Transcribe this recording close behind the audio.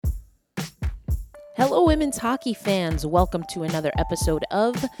Hello, women's hockey fans. Welcome to another episode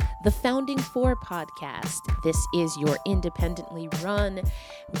of the Founding Four podcast. This is your independently run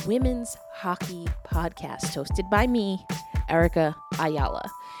women's hockey podcast hosted by me, Erica Ayala.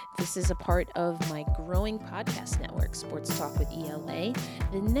 This is a part of my growing podcast network, Sports Talk with ELA.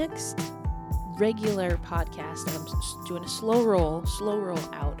 The next regular podcast that I'm doing a slow roll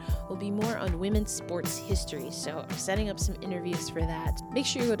out will be more on women's sports history. So I'm setting up some interviews for that. Make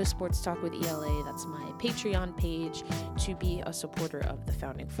sure you go to Sports Talk with ELA. That's my Patreon page to be a supporter of the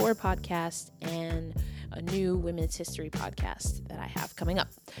Founding Four podcast and a new women's history podcast that I have coming up.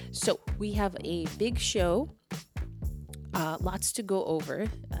 So we have a big show. Lots to go over.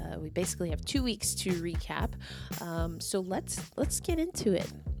 We basically have 2 weeks to recap. So let's get into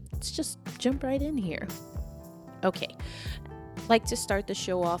it. Let's just jump right in here. Okay, like to start the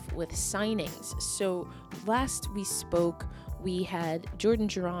show off with signings. So last we spoke, we had Jordan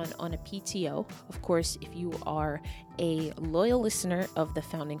Duran on a PTO. Of course, if you are a loyal listener of the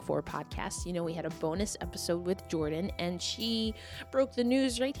Founding Four podcast, you know we had a bonus episode with Jordan, and she broke the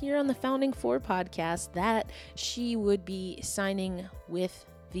news right here on the Founding Four podcast that she would be signing with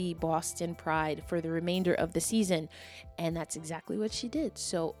the Boston Pride for the remainder of the season, and that's exactly what she did.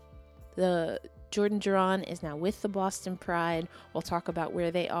 So the Jordan Duran is now with the Boston Pride. We'll talk about where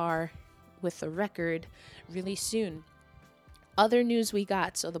they are with the record really soon. Other news we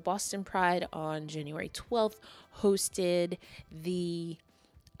got, so the Boston Pride on January 12th hosted the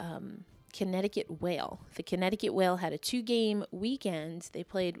Connecticut Whale. The Connecticut Whale had a 2-game weekend. They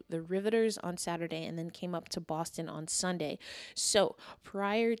played the Riveters on Saturday and then came up to Boston on Sunday. So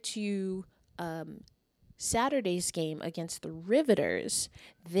prior to Saturday's game against the Riveters,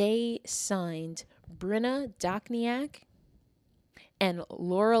 they signed Brenna Dokniak and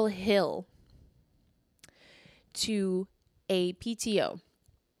Laurel Hill to a PTO.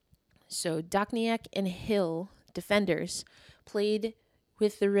 So Dokniak and Hill, defenders, played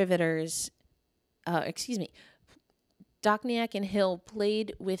with the Riveters. Dokniak and Hill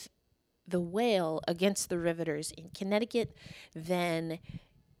played with the Whale against the Riveters in Connecticut. Then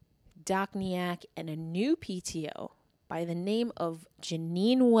Dokniak and a new PTO by the name of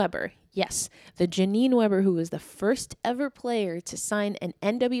Janine Weber. Yes, the Janine Weber, who was the first ever player to sign an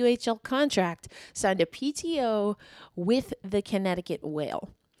NWHL contract, signed a PTO with the Connecticut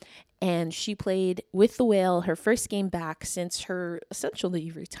Whale. And she played with the Whale her first game back since her essentially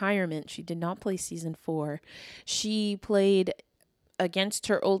retirement. She did not play season 4. She played against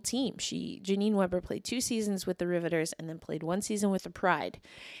her old team. Janine Weber played 2 seasons with the Riveters and then played 1 season with the Pride.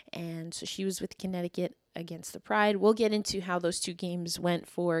 And so she was with Connecticut against the Pride. We'll get into how those 2 games went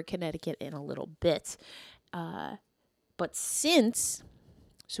for Connecticut in a little bit. But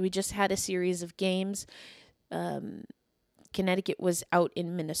we just had a series of games. Connecticut was out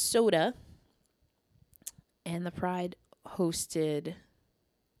in Minnesota, and the Pride hosted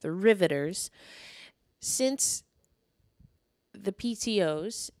the Riveters. Since the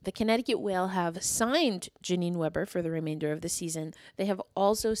PTOs, the Connecticut Whale have signed Janine Weber for the remainder of the season. They have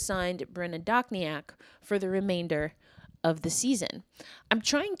also signed Brenna Dokniak for the remainder of the season. I'm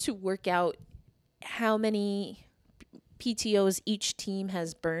trying to work out how many PTOs each team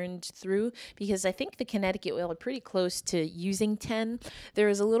has burned through, because I think the Connecticut Whale are pretty close to using 10. There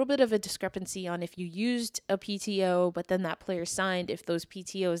is a little bit of a discrepancy on if you used a PTO, but then that player signed, if those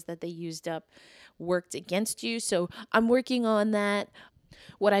PTOs that they used up worked against you. So I'm working on that.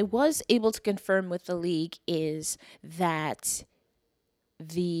 What I was able to confirm with the league is that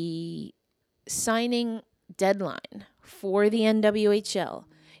the signing deadline for the NWHL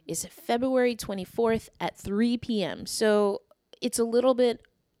is February 24th at 3 p.m. So it's a little bit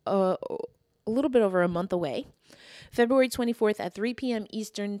over a month away. February 24th at 3 p.m.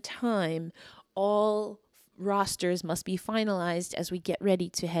 Eastern Time, all rosters must be finalized as we get ready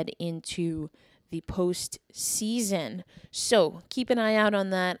to head into the postseason. So keep an eye out on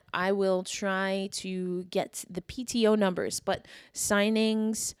that. I will try to get the PTO numbers, but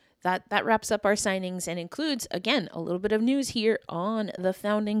signings, that wraps up our signings and includes, again, a little bit of news here on the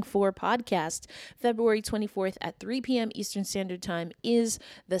Founding Four podcast. February 24th at 3 p.m. Eastern Standard Time is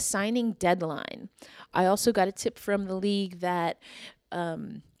the signing deadline. I also got a tip from the league that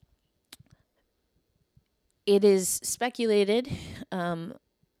it is speculated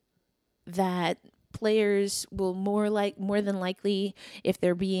that players will more than likely, if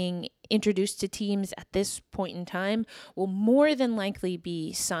they're being introduced to teams at this point in time, will more than likely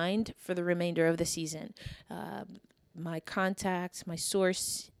be signed for the remainder of the season. My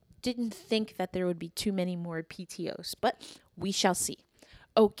source didn't think that there would be too many more PTOs, but we shall see.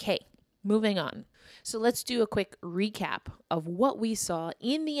 Okay, moving on. So let's do a quick recap of what we saw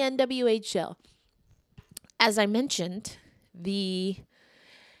in the NWHL as I mentioned, the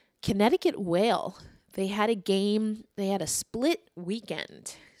Connecticut Whale, they had a split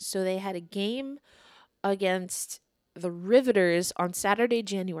weekend. So they had a game against the Riveters on Saturday,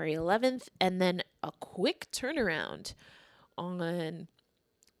 January 11th, and then a quick turnaround on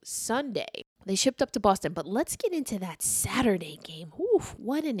Sunday. They shipped up to Boston, but let's get into that Saturday game. Oof,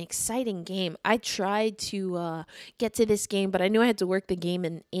 what an exciting game. I tried to get to this game, but I knew I had to work the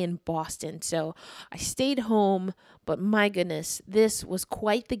game in Boston, so I stayed home, but my goodness, this was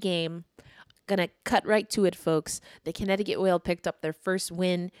quite the game. Gonna cut right to it, folks. The Connecticut Whale picked up their first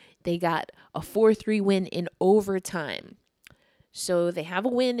win. They got a 4-3 win in overtime. So they have a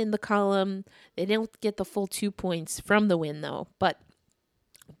win in the column. They didn't get the full 2 points from the win, though, but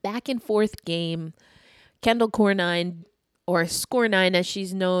back and forth game. Kendall Cornine, or Score9 as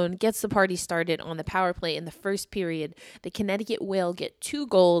she's known, gets the party started on the power play in the first period. The Connecticut Whale get 2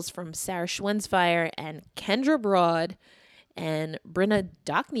 goals from Sarah Schwensfire and Kendra Broad, and Brenna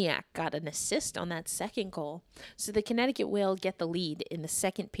Dochniak got an assist on that second goal. So the Connecticut Whale get the lead in the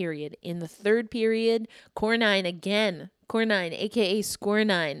second period. In the third period, Cornine, aka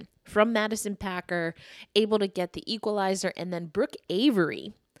Score9, from Madison Packer, able to get the equalizer, and then Brooke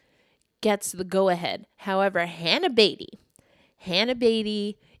Avery gets the go-ahead. However, Hannah Beatty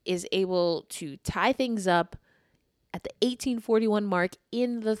is able to tie things up at the 1841 mark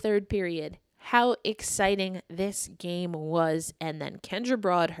in the third period. How exciting this game was. And then Kendra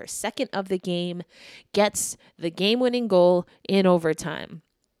Broad, her second of the game, gets the game-winning goal in overtime.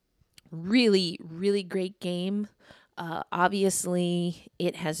 Really, really great game. Obviously,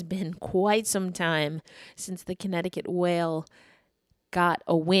 it has been quite some time since the Connecticut Whale got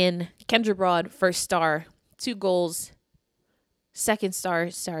a win. Kendra Broad, first star, 2 goals. Second star,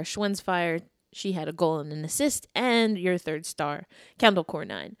 Sarah Schwensfire. She had a goal and an assist. And your third star, Kendall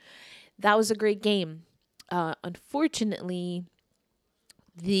Cornine. That was a great game. Unfortunately,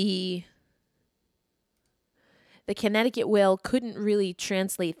 the Connecticut Whale couldn't really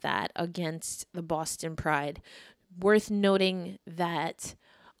translate that against the Boston Pride. Worth noting that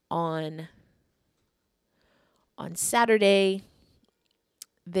on Saturday,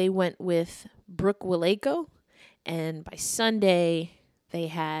 they went with Brooke Willeko, and by Sunday, they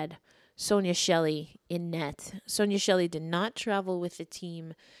had Sonia Shelley in net. Sonia Shelley did not travel with the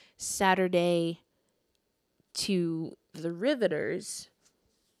team Saturday to the Riveters.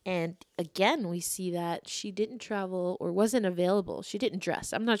 And again, we see that she didn't travel or wasn't available. She didn't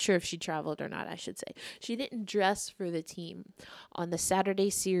dress. I'm not sure if she traveled or not, I should say. She didn't dress for the team on the Saturday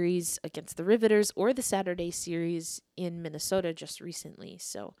series against the Riveters or the Saturday series in Minnesota just recently.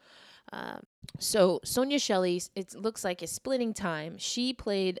 So Sonia Shelley, it looks like, is splitting time. She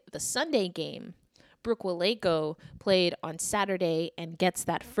played the Sunday game. Brooke Willeko played on Saturday and gets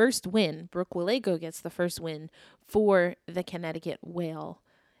that first win. Brooke Willeko gets the first win for the Connecticut Whale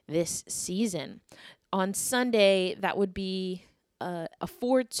this season. On Sunday, that would be a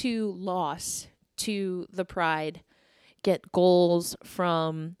 4-2 loss to the Pride. Get goals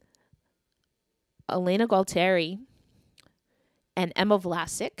from Elena Galtieri and Emma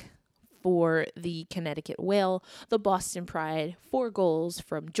Vlasic for the Connecticut Whale. The Boston Pride, 4 goals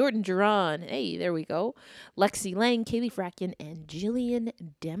from Jordan Duran. Hey, there we go. Lexi Lang, Kaylee Fracken, and Jillian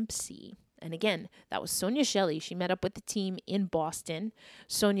Dempsey. And again, that was Sonia Shelley. She met up with the team in Boston.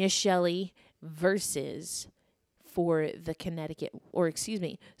 Sonia Shelley versus Sonia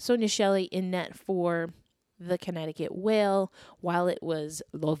Shelley in net for the Connecticut Whale, while it was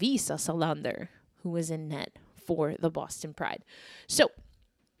Lovisa Salander who was in net for the Boston Pride. So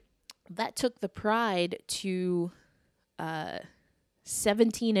that took the Pride to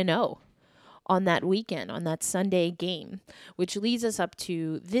 17-0 on that weekend, on that Sunday game, which leads us up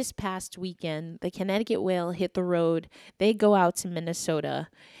to this past weekend. The Connecticut Whale hit the road. They go out to Minnesota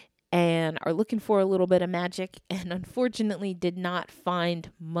and are looking for a little bit of magic, and unfortunately did not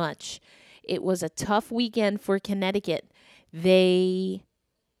find much. It was a tough weekend for Connecticut. They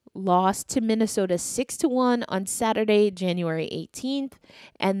lost to Minnesota 6-1 on Saturday, January 18th.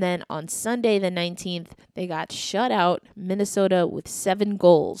 And then on Sunday, the 19th, they got shut out, Minnesota, with 7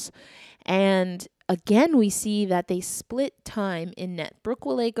 goals. And again, we see that they split time in net. Brooke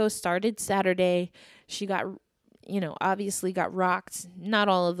Willeko started Saturday. She got, obviously got rocked. Not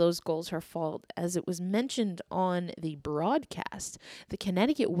all of those goals her fault. As it was mentioned on the broadcast, the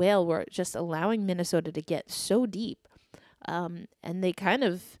Connecticut Whale were just allowing Minnesota to get so deep. And they kind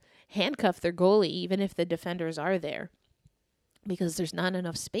of handcuff their goalie, even if the defenders are there, because there's not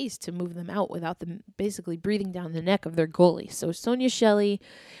enough space to move them out without them basically breathing down the neck of their goalie. So Sonia Shelley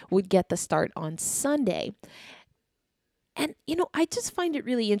would get the start on Sunday. And, I just find it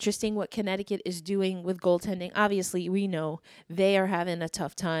really interesting what Connecticut is doing with goaltending. Obviously, we know they are having a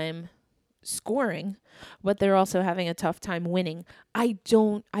tough time scoring, but they're also having a tough time winning. I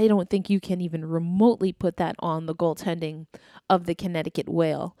don't think you can even remotely put that on the goaltending of the Connecticut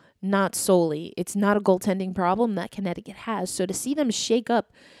Whale. Not solely. It's not a goaltending problem that Connecticut has. So to see them shake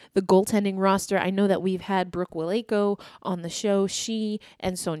up the goaltending roster, I know that we've had Brooke Wileko on the show. She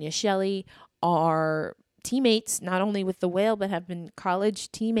and Sonia Shelley are teammates, not only with the Whale, but have been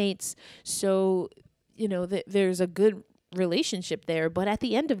college teammates. So, there's a good relationship there. But at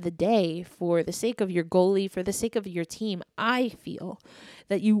the end of the day, for the sake of your goalie, for the sake of your team, I feel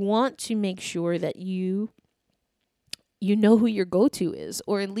that you want to make sure that you know who your go-to is,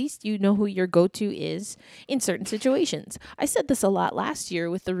 or at least you know who your go-to is in certain situations. I said this a lot last year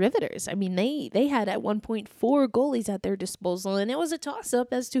with the Riveters. I mean, they had at one point 4 goalies at their disposal, and it was a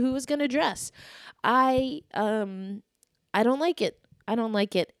toss-up as to who was going to dress. I don't like it. I don't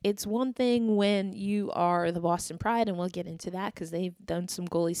like it. It's one thing when you are the Boston Pride, and we'll get into that because they've done some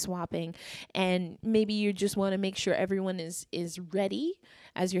goalie swapping, and maybe you just want to make sure everyone is ready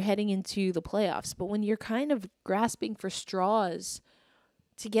as you're heading into the playoffs. But when you're kind of grasping for straws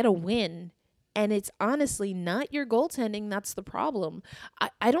to get a win, and it's honestly not your goaltending that's the problem.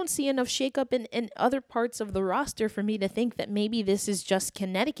 I don't see enough shakeup in other parts of the roster for me to think that maybe this is just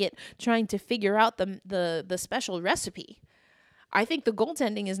Connecticut trying to figure out the special recipe. I think the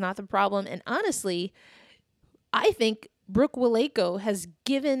goaltending is not the problem. And honestly, I think Brooke Wileko has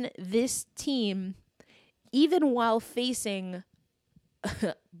given this team, even while facing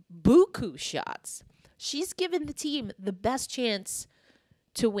buku shots, she's given the team the best chance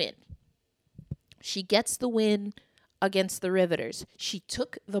to win. She gets the win against the Riveters. She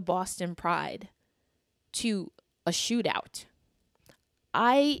took the Boston Pride to a shootout.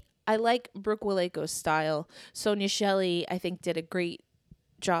 I like Brooke Wileko's style. Sonia Shelley, I think, did a great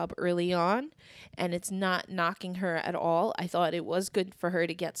job early on, and it's not knocking her at all. I thought it was good for her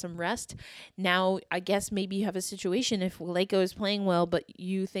to get some rest. Now, I guess maybe you have a situation if Wileko is playing well, but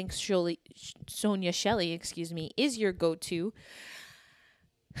you think Sonia Shelley, is your go-to.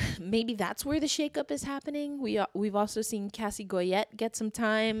 Maybe that's where the shakeup is happening. We've also seen Cassie Goyette get some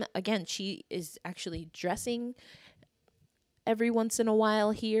time. Again, she is actually dressing every once in a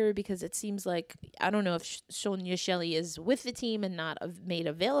while here because it seems like, I don't know if Sonia Shelley is with the team and not made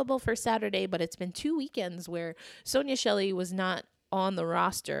available for Saturday, but it's been 2 weekends where Sonia Shelley was not on the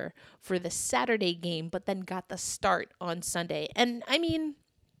roster for the Saturday game, but then got the start on Sunday. And I mean,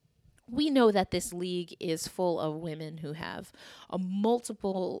 we know that this league is full of women who have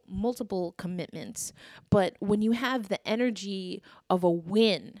multiple commitments, but when you have the energy of a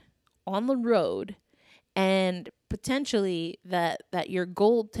win on the road, and potentially that your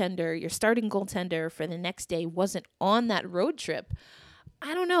starting goaltender for the next day wasn't on that road trip,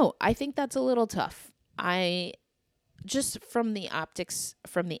 I don't know. I think that's a little tough. Just from the optics,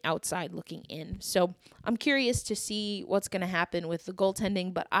 from the outside looking in. So I'm curious to see what's going to happen with the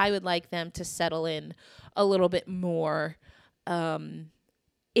goaltending, but I would like them to settle in a little bit more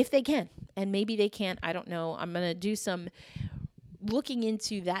if they can. And maybe they can't. I don't know. I'm going to do some looking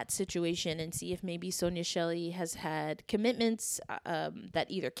into that situation and see if maybe Sonia Shelley has had commitments that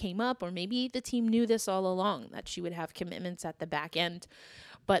either came up, or maybe the team knew this all along, that she would have commitments at the back end.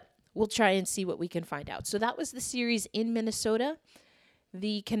 But we'll try and see what we can find out. So that was the series in Minnesota.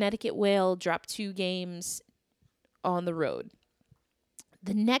 The Connecticut Whale dropped 2 games on the road.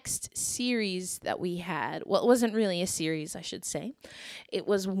 The next series that we had, well, it wasn't really a series, I should say. It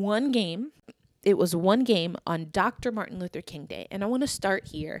was one game. It was one game on Dr. Martin Luther King Day. And I want to start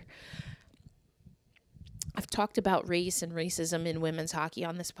here. I've talked about race and racism in women's hockey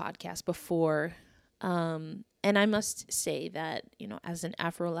on this podcast before. And I must say that, as an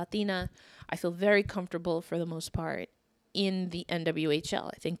Afro-Latina, I feel very comfortable for the most part in the NWHL.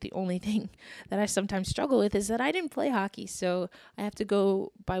 I think the only thing that I sometimes struggle with is that I didn't play hockey, so I have to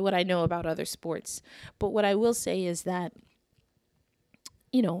go by what I know about other sports. But what I will say is that,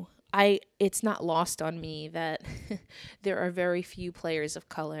 it's not lost on me that there are very few players of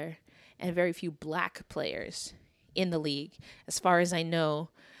color and very few black players in the league. As far as I know,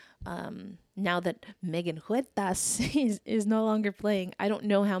 now that Megan Huertas is no longer playing, I don't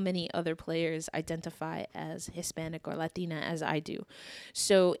know how many other players identify as Hispanic or Latina as I do.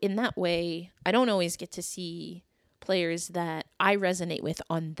 So in that way, I don't always get to see players that I resonate with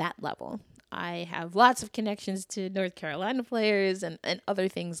on that level. I have lots of connections to North Carolina players and other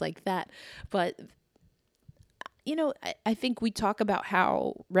things like that. But, I think we talk about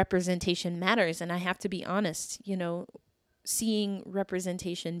how representation matters, and I have to be honest, seeing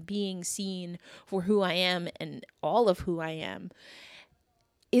representation, being seen for who I am and all of who I am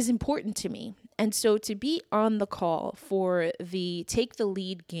is important to me. And so to be on the call for the Take the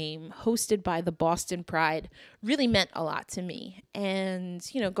Lead game hosted by the Boston Pride really meant a lot to me. And,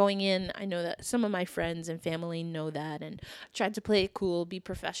 going in, I know that some of my friends and family know that, and tried to play it cool, be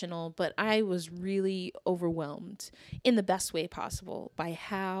professional, but I was really overwhelmed in the best way possible by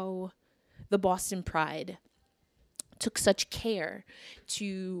how the Boston Pride took such care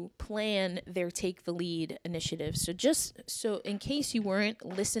to plan their Take the Lead initiative. So just so in case you weren't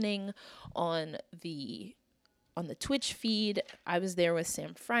listening on the Twitch feed, I was there with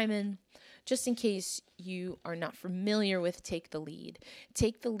Sam Fryman. Just in case you are not familiar with Take the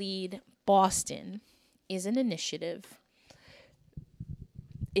Lead Boston is an initiative.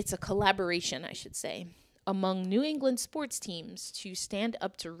 It's a collaboration, I should say, among New England sports teams to stand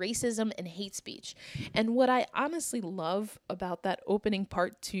up to racism and hate speech. And what I honestly love about that opening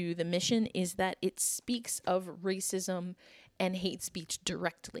part to the mission is that it speaks of racism and hate speech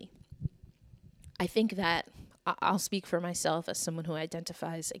directly. I think that I'll speak for myself as someone who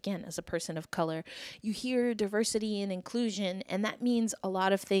identifies, again, as a person of color. You hear diversity and inclusion, and that means a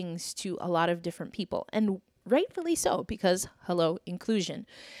lot of things to a lot of different people, and rightfully so, because, hello, inclusion.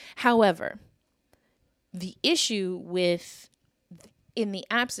 However, the issue with, in the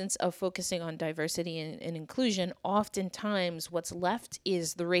absence of focusing on diversity and inclusion, oftentimes what's left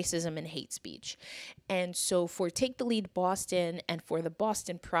is the racism and hate speech. And so for Take the Lead Boston and for the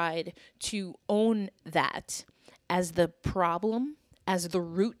Boston Pride to own that as the problem, as the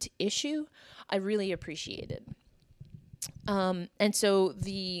root issue, I really appreciated. And so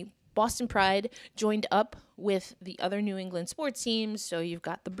the Boston Pride joined up with the other New England sports teams. So you've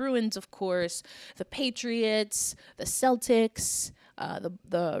got the Bruins, of course, the Patriots, the Celtics,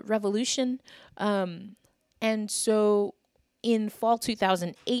 the Revolution. And so in fall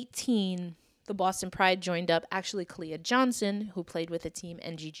 2018, the Boston Pride joined up. Actually, Kalia Johnson, who played with the team,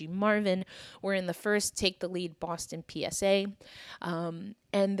 and Gigi Marvin were in the first Take the Lead Boston PSA. And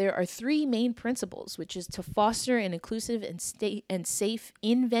there are three main principles, which is to foster an inclusive and safe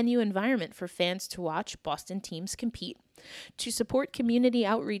in-venue environment for fans to watch Boston teams compete, to support community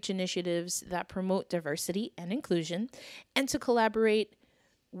outreach initiatives that promote diversity and inclusion, and to collaborate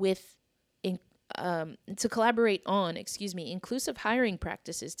on inclusive hiring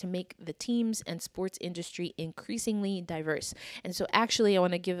practices to make the teams and sports industry increasingly diverse. And so actually I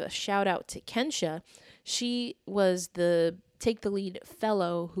want to give a shout out to Kensha. She was the Take the Lead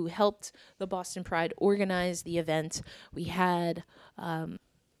fellow who helped the Boston Pride organize the event. We had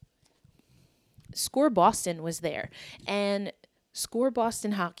Score Boston was there, and Score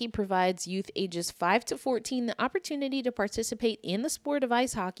Boston Hockey provides youth ages 5 to 14 the opportunity to participate in the sport of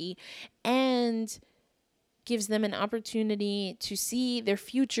ice hockey and gives them an opportunity to see their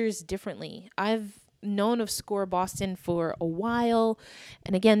futures differently. I've known of Score Boston for a while,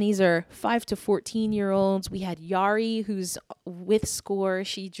 and again, these are 5 to 14-year-olds. We had Yari, who's with Score.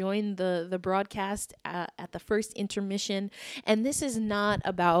 She joined the broadcast at the first intermission, and this is not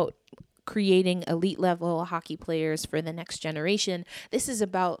about creating elite level hockey players for the next generation. This is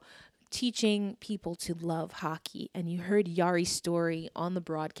about teaching people to love hockey. And you heard Yari's story on the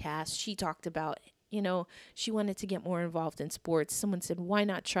broadcast. She talked about, she wanted to get more involved in sports. Someone said, why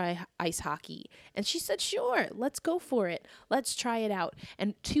not try ice hockey? And she said, sure, let's go for it. Let's try it out.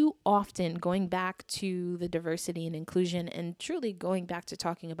 And too often, going back to the diversity and inclusion and truly going back to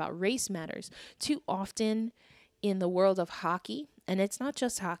talking about race matters, too often in the world of hockey, and it's not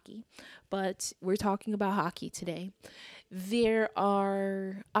just hockey, but we're talking about hockey today, there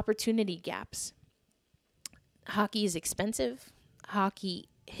are opportunity gaps. Hockey is expensive. Hockey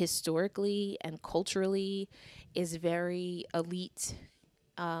historically and culturally is very elite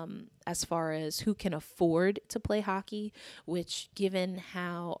as far as who can afford to play hockey, which, given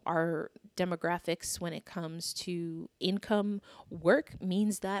how our demographics when it comes to income work,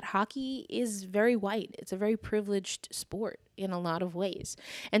 means that hockey is very white. It's a very privileged sport in a lot of ways.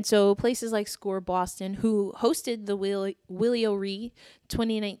 And so places like Score Boston, who hosted the Willie O'Ree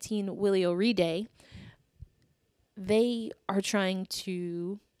 2019 Willie O'Ree Day, they are trying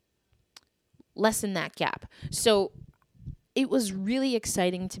to lessen that gap. So it was really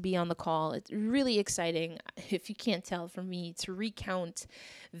exciting to be on the call. It's really exciting, if you can't tell from me, to recount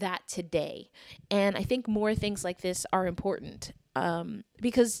that today. And I think more things like this are important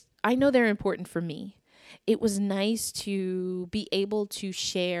because I know they're important for me. It was nice to be able to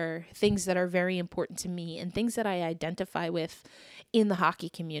share things that are very important to me and things that I identify with in the hockey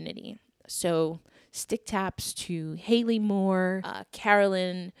community. So stick taps to Haley Moore,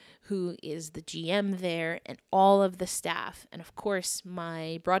 Carolyn, who is the GM there, and all of the staff. And of course,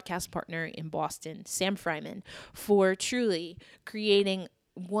 my broadcast partner in Boston, Sam Fryman, for truly creating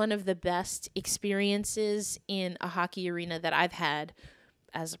one of the best experiences in a hockey arena that I've had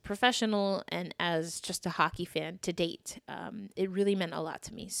as a professional and as just a hockey fan to date. It really meant a lot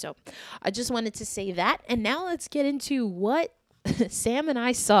to me. So I just wanted to say that. And now let's get into what Sam and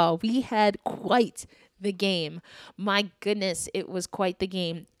I saw. We had quite the game. My goodness, it was quite the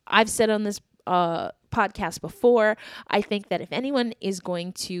game. I've said on this podcast before, I think that if anyone is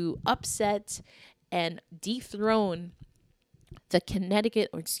going to upset and dethrone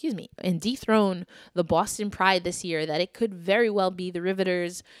and dethrone the Boston Pride this year, that it could very well be the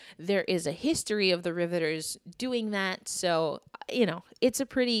Riveters. There is a history of the Riveters doing that. So, it's a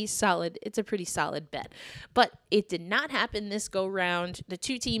pretty solid bet. But it did not happen this go round. The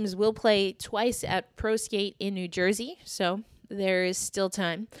two teams will play twice at Pro Skate in New Jersey. So there is still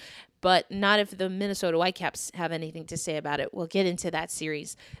time. But not if the Minnesota Whitecaps have anything to say about it. We'll get into that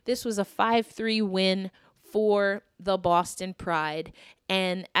series. This was a 5-3 win for the Boston Pride.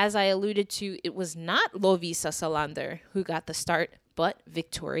 And as I alluded to, it was not Lovisa Salander who got the start, but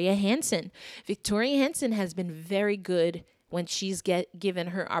Victoria Hansen. Victoria Hansen has been very good when she's given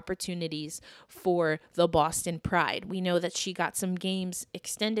her opportunities for the Boston Pride. We know that she got some games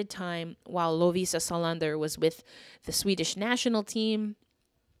extended time while Lovisa Salander was with the Swedish national team.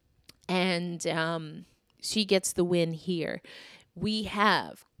 And she gets the win here. We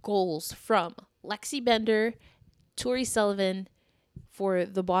have goals from Lexi Bender, Tori Sullivan for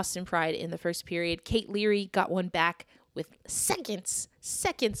the Boston Pride in the first period. Kate Leary got one back with seconds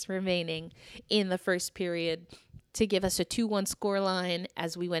remaining in the first period to give us a 2-1 scoreline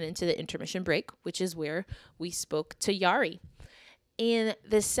as we went into the intermission break, which is where we spoke to Yari. In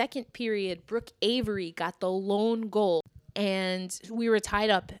the second period, Brooke Avery got the lone goal, and we were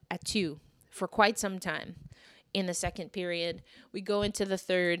tied up at 2 for quite some time. In the second period, we go into the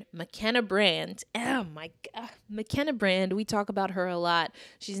third. McKenna Brand. Oh my God. McKenna Brand, we talk about her a lot.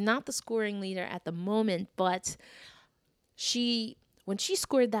 She's not the scoring leader at the moment, but when she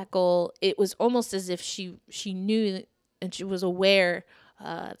scored that goal, it was almost as if she knew and she was aware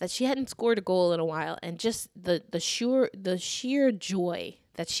that she hadn't scored a goal in a while, and just the sheer joy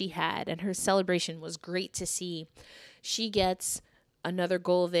that she had, and her celebration was great to see. She gets another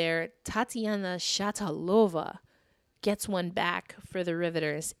goal there. Tatiana Shatalova gets one back for the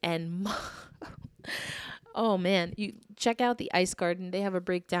Riveters. And oh man, you check out the Ice Garden. They have a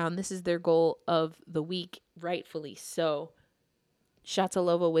breakdown. This is their goal of the week, rightfully so.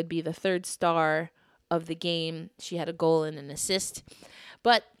 Shatalova would be the third star of the game. She had a goal and an assist.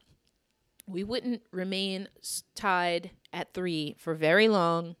 But we wouldn't remain tied at 3 for very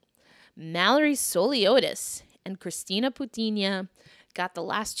long. Mallory Soliotis and Christina Putinha got the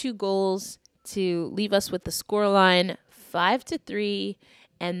last 2 goals to leave us with the scoreline 5-3,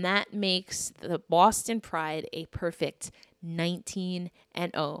 and that makes the Boston Pride a perfect 19-0.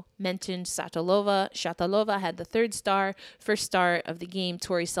 Mentioned Shatalova had the third star, first star of the game.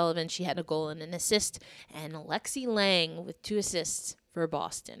 Tori Sullivan, she had a goal and an assist, and Lexi Lang with 2 assists for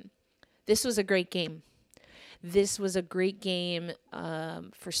Boston. This was a great game. This was a great game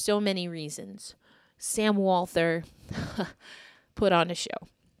for so many reasons. Sam Walther put on a show.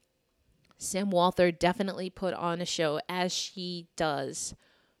 Sam Walther definitely put on a show, as she does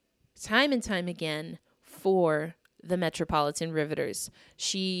time and time again for the Metropolitan Riveters.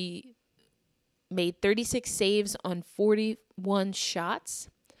 She made 36 saves on 41 shots.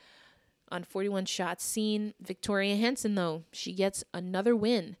 On 41 shots seen. Victoria Hansen, though, she gets another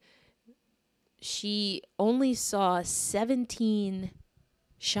win. She only saw 17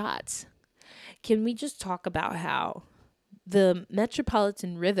 shots. Can we just talk about how the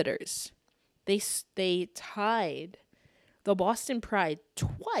Metropolitan Riveters, they tied the Boston Pride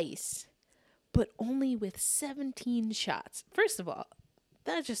twice, but only with 17 shots? First of all,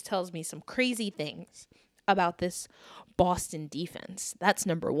 that just tells me some crazy things about this Boston defense. That's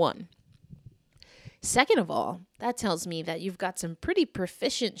number one. Second of all, that tells me that you've got some pretty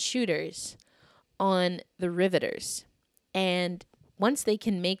proficient shooters on the Riveters. And once they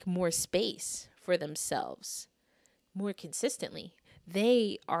can make more space for themselves more consistently,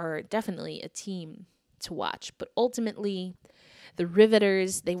 they are definitely a team to watch. But ultimately, the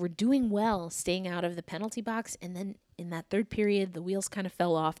Riveters, they were doing well staying out of the penalty box. And then in that third period, the wheels kind of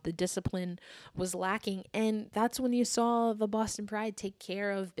fell off. The discipline was lacking. And that's when you saw the Boston Pride take care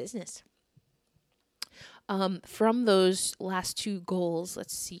of business. From those last 2 goals,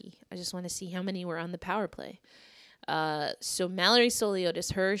 let's see. I just want to see how many were on the power play. So Mallory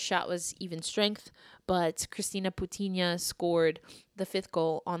Soliotis, her shot was even strength, but Christina Putinha scored the 5th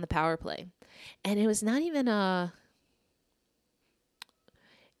goal on the power play. And it was not even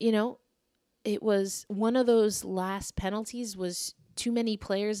it was one of those last penalties was too many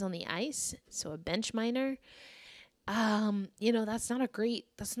players on the ice, so a bench minor. That's not a great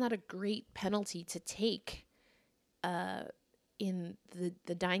penalty to take in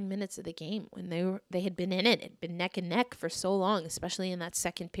the dying minutes of the game when they had been in it. It had been neck and neck for so long, especially in that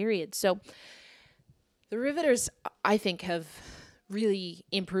second period. So the Riveters, I think, have really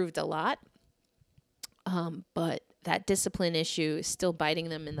improved a lot. But that discipline issue is still biting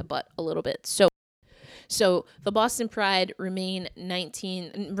them in the butt a little bit. So the Boston Pride remain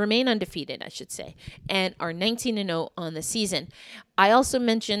undefeated, I should say, and are 19-0 on the season. I also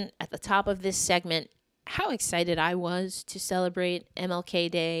mentioned at the top of this segment how excited I was to celebrate MLK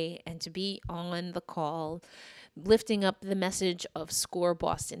Day and to be on the call, lifting up the message of Score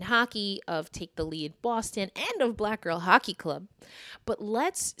Boston Hockey, of Take the Lead Boston, and of Black Girl Hockey Club. But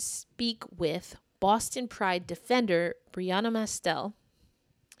let's speak with Boston Pride defender Brianna Mastel.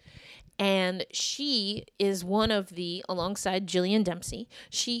 And she is one of the, alongside Jillian Dempsey,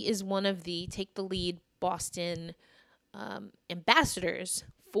 she is one of the Take the Lead Boston ambassadors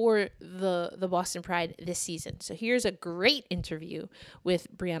for the Boston Pride this season. So here's a great interview with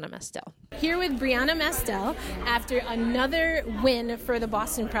Brianna Mastel. Here with Brianna Mastel after another win for the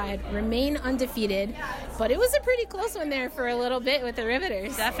Boston Pride, remain undefeated, but it was a pretty close one there for a little bit with the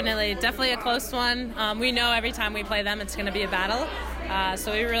Riveters. Definitely a close one. We know every time we play them it's going to be a battle.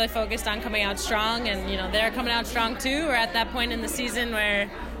 So we really focused on coming out strong, and they're coming out strong too. We're at that point in the season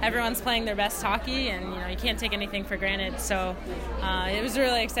where everyone's playing their best hockey, and you can't take anything for granted. So it was a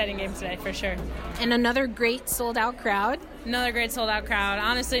really exciting game today for sure. And another great sold-out crowd. Another great sold-out crowd.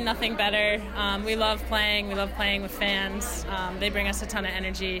 Honestly, nothing better. We love playing. We love playing with fans. They bring us a ton of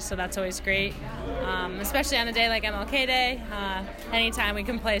energy, so that's always great. Especially on a day like MLK Day. Anytime we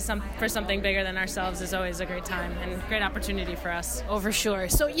can play for something bigger than ourselves is always a great time and great opportunity for us. Oh, for sure.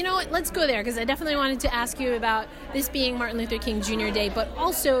 So, you know what? Let's go there, because I definitely wanted to ask you about this being Martin Luther King Jr. Day, but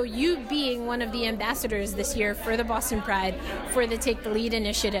also you being one of the ambassadors this year for the Boston Pride for the Take the Lead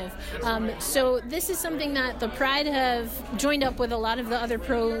initiative. So this is something that the Pride have joined up with a lot of the other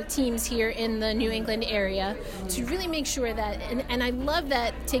pro teams here in the New England area to really make sure that, and I love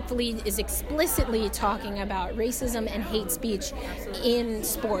that Take the Lead is explicitly talking about racism and hate speech in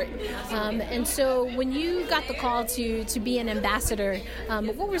sport. And so when you got the call to be an ambassador,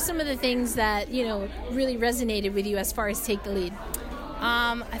 what were some of the things that, really resonated with you as far as Take the Lead?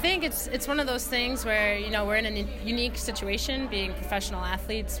 I think it's one of those things where, we're in a unique situation being professional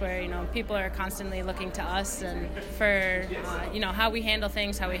athletes where, people are constantly looking to us and for, how we handle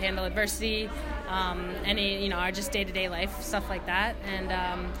things, how we handle adversity, our just day-to-day life, stuff like that.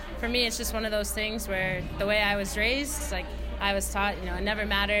 And for me, it's just one of those things where the way I was raised, I was taught, it never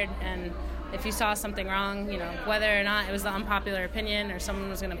mattered. And if you saw something wrong, whether or not it was the unpopular opinion or someone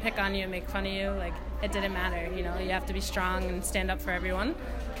was going to pick on you and make fun of you, it didn't matter. You have to be strong and stand up for everyone.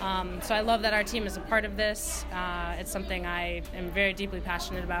 So I love that our team is a part of this. It's something I am very deeply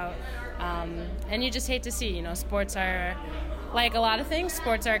passionate about. And you just hate to see, sports are, like a lot of things,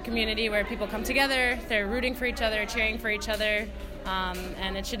 sports are a community where people come together, they're rooting for each other, cheering for each other.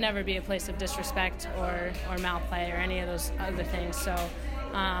 And it should never be a place of disrespect or malplay or any of those other things. So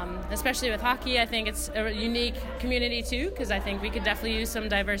especially with hockey, I think it's a unique community too, because I think we could definitely use some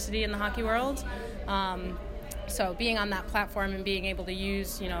diversity in the hockey world. So being on that platform and being able to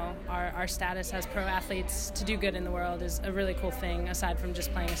use, our status as pro athletes to do good in the world is a really cool thing, aside from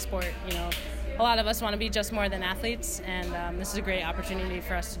just playing a sport. A lot of us want to be just more than athletes, and this is a great opportunity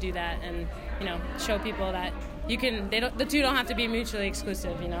for us to do that and, show people that the two don't have to be mutually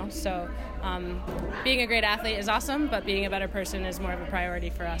exclusive, So being a great athlete is awesome, but being a better person is more of a priority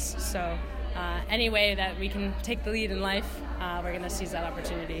for us. So any way that we can take the lead in life, we're going to seize that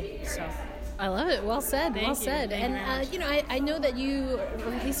opportunity. So. I love it. Well said. Thank well you. said. Thank And I know that you,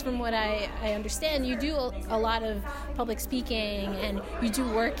 or at least from what I understand, you do a lot of public speaking, and you do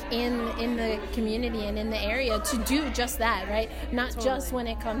work in the community and in the area to do just that, right? Not Totally. just when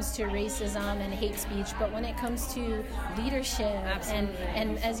it comes to racism and hate speech, but when it comes to leadership. Absolutely.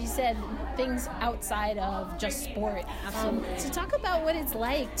 And as you said, things outside of just sport. Absolutely. So talk about what it's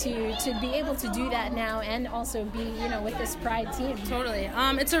like to be able to do that now, and also be with this Pride team. Totally.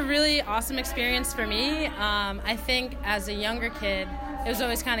 It's a really awesome experience for me. I think as a younger kid, it was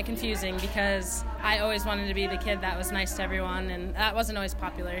always kind of confusing because I always wanted to be the kid that was nice to everyone, and that wasn't always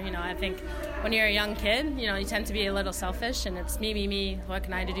popular. I think when you're a young kid, you tend to be a little selfish, and it's me, what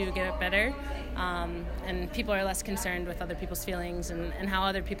can I do to get it better? And people are less concerned with other people's feelings and how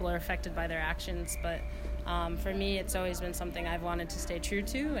other people are affected by their actions. But for me, it's always been something I've wanted to stay true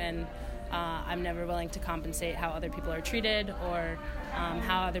to, and I'm never willing to compensate how other people are treated or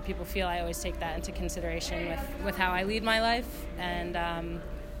how other people feel. I always take that into consideration with how I lead my life, and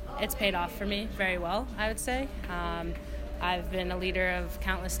it's paid off for me very well, I would say. I've been a leader of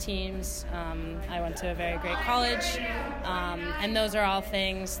countless teams. I went to a very great college, and those are all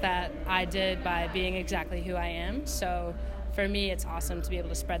things that I did by being exactly who I am. So for me, it's awesome to be able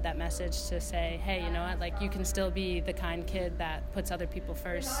to spread that message to say, hey, you know what, like, you can still be the kind kid that puts other people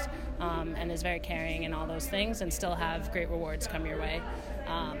first and is very caring and all those things, and still have great rewards come your way.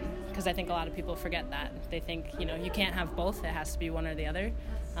 Because I think a lot of people forget that. They think, you can't have both. It has to be one or the other.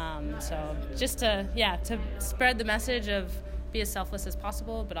 So just to spread the message of be as selfless as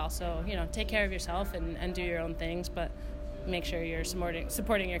possible, but also, take care of yourself and do your own things, but make sure you're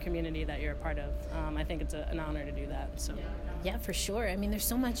supporting your community that you're a part of. I think it's an honor to do that. So. Yeah, for sure. I mean, there's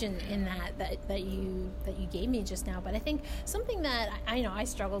so much in that you gave me just now. But I think something that I know I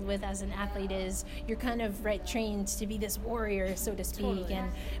struggled with as an athlete is you're kind of trained to be this warrior, so to speak, totally.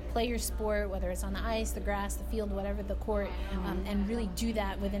 And play your sport, whether it's on the ice, the grass, the field, whatever, the court, and really do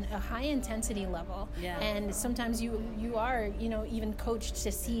that within a high intensity level. Yeah. And sometimes you are, even coached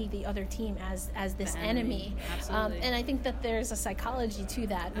to see the other team as this enemy. And I think that there's a psychology to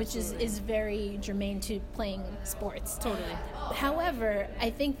that, which is very germane to playing sports. Totally. However, I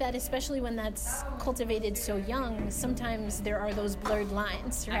think that especially when that's cultivated so young, sometimes there are those blurred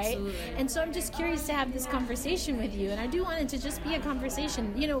lines, right? Absolutely. And so I'm just curious to have this conversation with you, and I do want it to just be a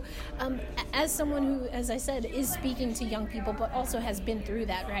conversation, as someone who, as I said, is speaking to young people, but also has been through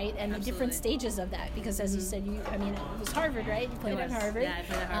that, right? And the different stages of that, because as you said, it was Harvard, right? You played at Harvard. Yeah, I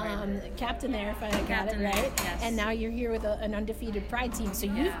played at Harvard. Captain there, if I got it right. Yes. And now you're here with an undefeated Pride team. So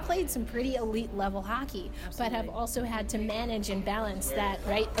you've played some pretty elite level hockey, but have also had to manage and balance that,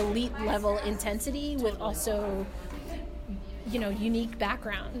 right, elite level intensity with also unique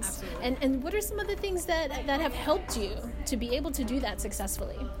backgrounds. Absolutely. And what are some of the things that have helped you to be able to do that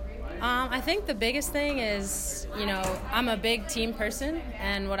successfully? I think the biggest thing is, I'm a big team person,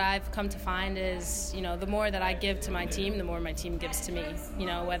 and what I've come to find is, the more that I give to my team, the more my team gives to me.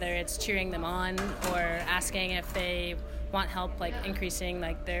 Whether it's cheering them on or asking if they want help, like increasing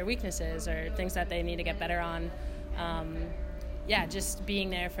like their weaknesses or things that they need to get better on. Just being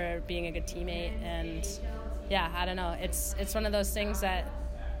there for being a good teammate, and I don't know. It's one of those things that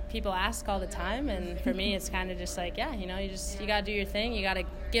people ask all the time, and for me it's kind of just like, you gotta do your thing. You gotta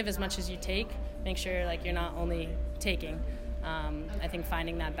give as much as you take. Make sure like you're not only taking. I think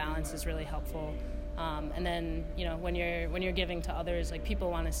finding that balance is really helpful. And then when you're giving to others, like, people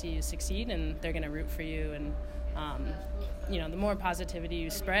want to see you succeed, and they're gonna root for you. And the more positivity you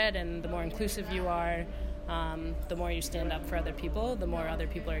spread and the more inclusive you are, the more you stand up for other people, the more other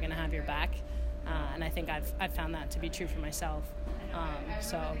people are going to have your back. And I think I've found that to be true for myself.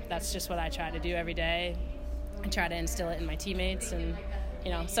 So that's just what I try to do every day. I try to instill it in my teammates. And,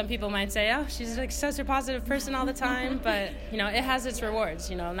 some people might say, oh, she's like such a positive person all the time. But, it has its rewards.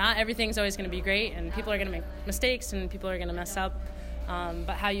 Not everything's always going to be great, and people are going to make mistakes and people are going to mess up.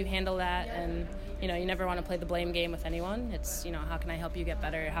 But how you handle that, and you never want to play the blame game with anyone. It's, how can I help you get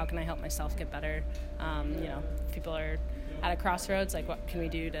better? How can I help myself get better? People are at a crossroads, like, what can we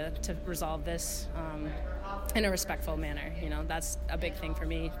do to resolve this in a respectful manner? That's a big thing for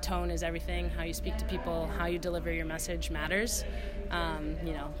me. Tone is everything. How you speak to people, how you deliver your message matters.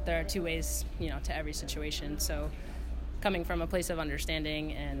 There are two ways, to every situation. So coming from a place of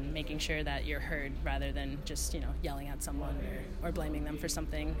understanding and making sure that you're heard rather than just, yelling at someone or blaming them for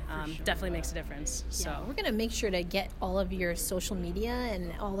something definitely makes a difference. Yeah, so we're going to make sure to get all of your social media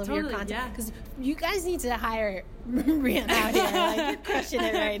and all of your content, because you guys need to hire Brianna out here. Like, you're crushing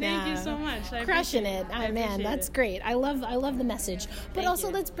it right now. Thank you so much. Crushing it. Oh, man, that's great. I love the message. But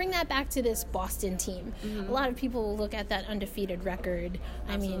also, let's bring that back to this Boston team. Mm-hmm. A lot of people will look at that undefeated record.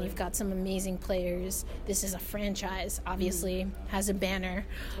 Absolutely. I mean, you've got some amazing players. This is a franchise, obviously, has a banner.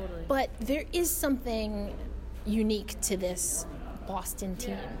 Totally. But there is something unique to this Boston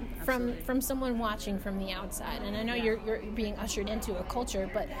team from someone watching from the outside. And I know you're being ushered into a culture,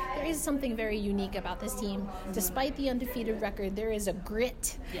 but there is something very unique about this team. Mm-hmm. Despite the undefeated record, there is a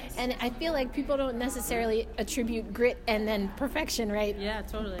grit. Yes. And I feel like people don't necessarily attribute grit and then perfection, right? Yeah,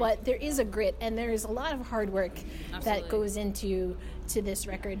 totally. But there is a grit, and there is a lot of hard work that goes into to this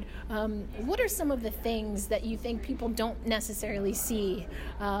record. What are some of the things that you think people don't necessarily see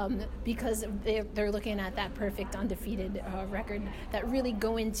because they're looking at that perfect undefeated record that really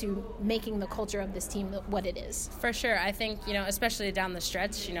go into making the culture of this team what it is? For sure. I think, especially down the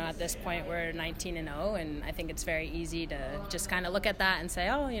stretch, at this point we're 19-0, and I think it's very easy to just kind of look at that and say,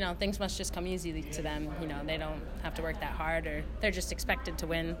 oh, things must just come easy to them. They don't have to work that hard, or they're just expected to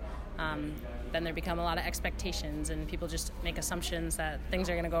win. Then there become a lot of expectations, and people just make assumptions that things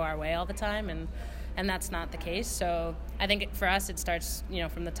are going to go our way all the time, and that's not the case. So I think for us it starts,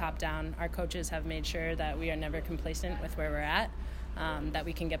 from the top down. Our coaches have made sure that we are never complacent with where we're at, that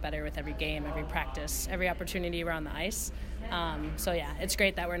we can get better with every game, every practice, every opportunity we're on the ice. So yeah, it's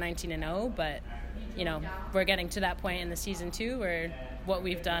great that we're 19-0, but we're getting to that point in the season too where what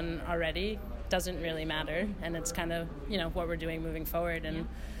we've done already doesn't really matter, and it's kind of what we're doing moving forward. And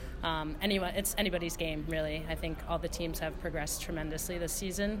it's anybody's game, really. I think all the teams have progressed tremendously this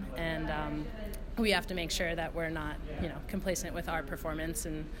season, and we have to make sure that we're not complacent with our performance,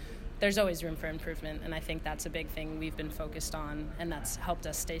 and there's always room for improvement. And I think that's a big thing we've been focused on, and that's helped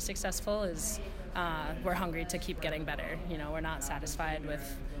us stay successful, is we're hungry to keep getting better. We're not satisfied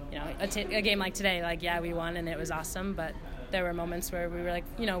with a game like today. Like, yeah, we won and it was awesome, but there were moments where we were like,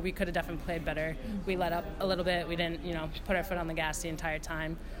 we could have definitely played better. We let up a little bit. We didn't put our foot on the gas the entire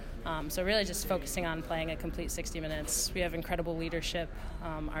time. So really just focusing on playing a complete 60 minutes. We have incredible leadership.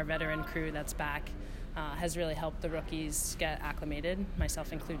 Our veteran crew that's back has really helped the rookies get acclimated,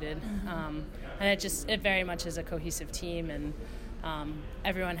 myself included. And it very much is a cohesive team, and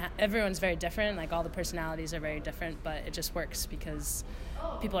everyone's very different. Like, all the personalities are very different, but it just works because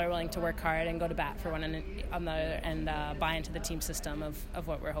people are willing to work hard and go to bat for one another and buy into the team system of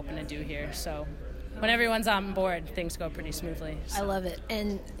what we're hoping to do here. So when everyone's on board, things go pretty smoothly. So. I love it.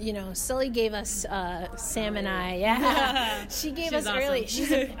 And, Sully gave us, Sam and I, yeah. She gave us awesome. Early.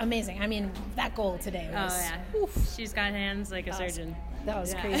 She's amazing. I mean, that goal today was... Oh, yeah. Oof. She's got hands like a surgeon. That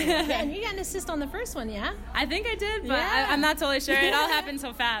was crazy. Yeah, and you got an assist on the first one, yeah? I think I did, but I'm not totally sure. It all happened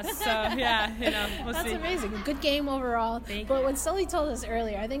so fast. So, yeah, we'll That's see. That's amazing. Good game overall. Thank but you. what Sully told us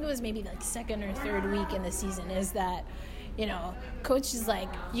earlier, I think it was maybe like second or third week in the season, is that, coach is like,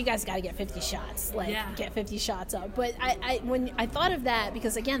 you guys got to get 50 shots, get 50 shots up. But when I thought of that,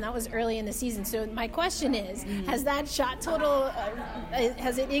 because again, that was early in the season. So my question is, has that shot total,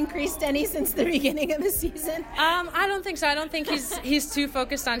 has it increased any since the beginning of the season? I don't think so. I don't think he's too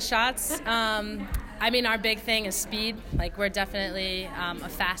focused on shots. Our big thing is speed. Like, we're definitely a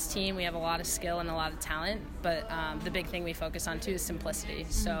fast team. We have a lot of skill and a lot of talent, but the big thing we focus on too is simplicity.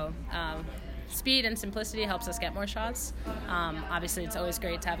 So speed and simplicity helps us get more shots. Obviously, it's always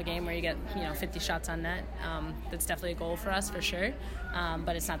great to have a game where you get 50 shots on net. That's definitely a goal for us, for sure.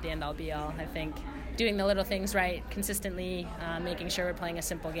 But it's not the end all be all. I think doing the little things right consistently, making sure we're playing a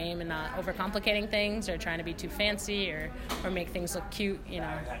simple game and not overcomplicating things or trying to be too fancy or make things look cute,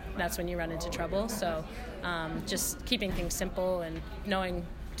 that's when you run into trouble. So just keeping things simple and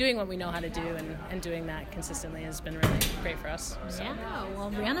doing what we know how to do and doing that consistently has been really great for us. So. Yeah,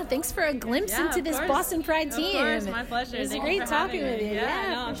 well, Brianna, thanks for a glimpse into this Boston Pride team. Of course, my pleasure. It was great talking with you.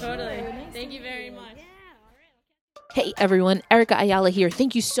 Yeah, totally. Thank you very much. Hey everyone, Erica Ayala here.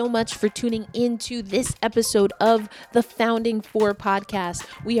 Thank you so much for tuning into this episode of the Founding Four podcast.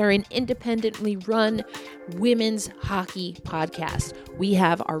 We are an independently run women's hockey podcast. We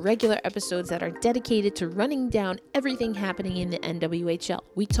have our regular episodes that are dedicated to running down everything happening in the NWHL.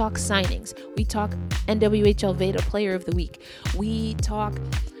 We talk signings. We talk NWHL Veda Player of the Week. We talk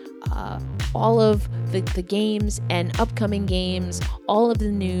all of the games and upcoming games, all of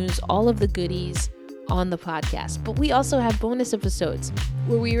the news, all of the goodies on the podcast. But we also have bonus episodes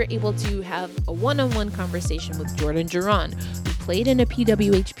where we were able to have a one-on-one conversation with Jordan Duran, who played in a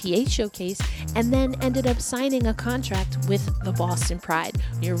PWHPA showcase and then ended up signing a contract with the Boston Pride.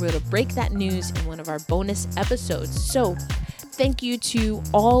 We were able to break that news in one of our bonus episodes. So thank you to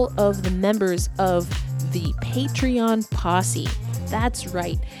all of the members of the Patreon posse. That's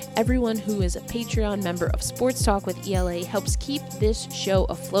right. Everyone who is a Patreon member of Sports Talk with ELA helps keep this show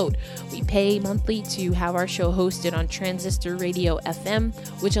afloat. We pay monthly to have our show hosted on Transistor Radio FM,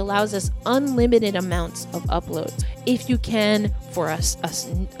 which allows us unlimited amounts of uploads. If you can, for us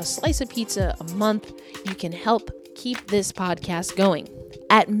a slice of pizza a month, you can help keep this podcast going.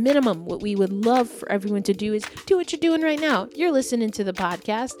 At minimum, what we would love for everyone to do is do what you're doing right now. You're listening to the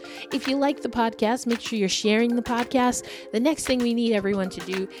podcast. If you like the podcast, make sure you're sharing the podcast. The next thing we need everyone to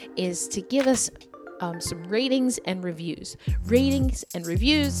do is to give us some ratings and reviews. Ratings and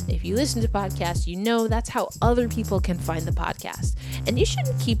reviews, if you listen to podcasts, you know that's how other people can find the podcast. And you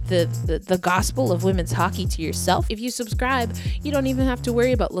shouldn't keep the gospel of women's hockey to yourself. If you subscribe, you don't even have to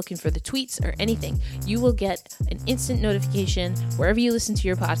worry about looking for the tweets or anything. You will get an instant notification wherever you listen to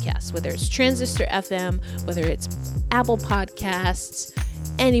your podcast, whether it's Transistor FM, whether it's Apple Podcasts,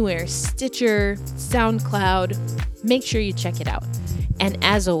 anywhere, Stitcher, SoundCloud. Make sure you check it out. And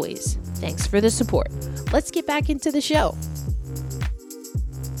as always, thanks for the support. Let's get back into the show.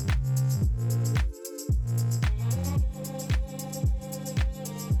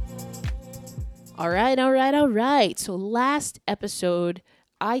 All right. So last episode,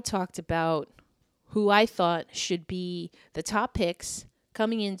 I talked about who I thought should be the top picks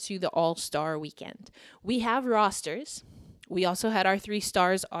coming into the All-Star weekend. We have rosters. We also had our 3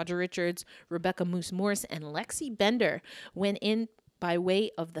 stars, Audra Richards, Rebecca Moose Morse, and Lexi Bender went in by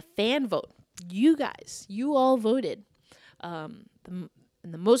way of the fan vote. You guys, you all voted. And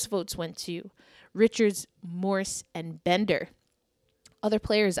the most votes went to Richards, Morse, and Bender. Other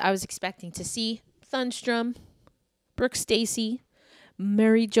players I was expecting to see: Thunstrom, Brooke Stacy,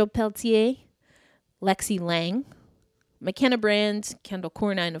 Marie-Jo Pelletier, Lexi Lang, McKenna Brand, Kendall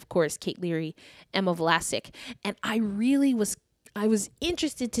Cornine, of course, Kate Leary, Emma Vlasic. And I was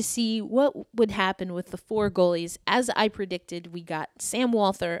interested to see what would happen with the 4 goalies. As I predicted, we got Sam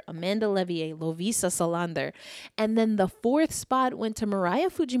Walther, Amanda Levier, Lovisa Salander, and then the 4th spot went to Mariah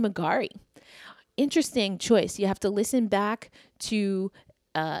Fujimagari. Interesting choice. You have to listen back to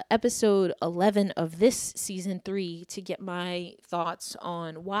episode 11 of this season 3 to get my thoughts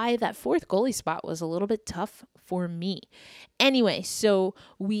on why that 4th goalie spot was a little bit tough for me. Anyway, so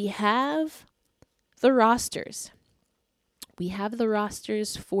we have the rosters. We have the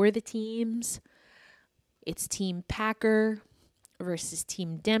rosters for the teams. It's Team Packer versus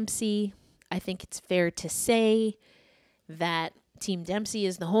Team Dempsey. I think it's fair to say that Team Dempsey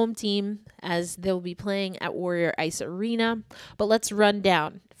is the home team, as they'll be playing at Warrior Ice Arena. But let's run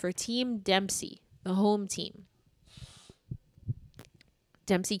down. For Team Dempsey, the home team,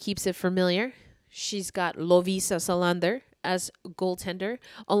 Dempsey keeps it familiar. She's got Lovisa Salander as goaltender,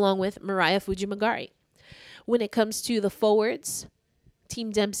 along with Mariah Fujimagari. When it comes to the forwards,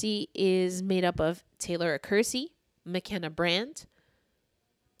 Team Dempsey is made up of Taylor Accursey, McKenna Brand,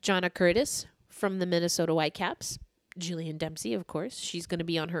 Jonna Curtis from the Minnesota Whitecaps, Jillian Dempsey, of course. She's going to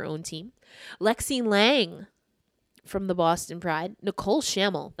be on her own team. Lexi Lang from the Boston Pride. Nicole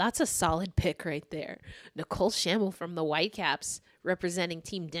Schammel. That's a solid pick right there. Nicole Schammel from the Whitecaps representing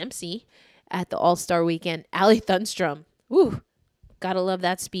Team Dempsey at the All-Star Weekend. Allie Thunstrom. Woo! Gotta love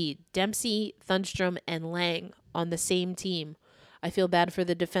that speed. Dempsey, Thunstrom, and Lang on the same team. I feel bad for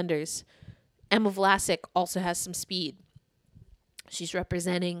the defenders. Emma Vlasic also has some speed. She's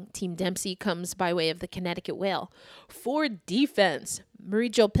representing Team Dempsey, comes by way of the Connecticut Whale. For defense,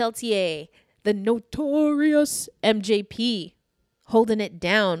 Marie-Jo Pelletier, the notorious MJP, holding it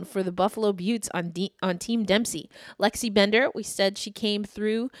down for the Buffalo Beauts on Team Dempsey. Lexi Bender, we said she came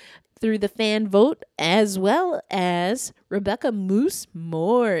through the fan vote, as well as Rebecca Moose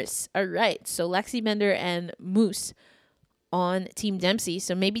Morse. All right, so Lexi Bender and Moose on Team Dempsey.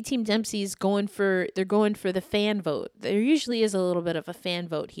 So maybe Team Dempsey is going for the fan vote. There usually is a little bit of a fan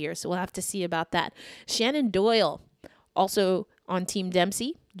vote here, so we'll have to see about that. Shannon Doyle, also on Team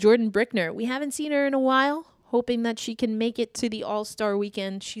Dempsey. Jordan Brickner, we haven't seen her in a while, hoping that she can make it to the All-Star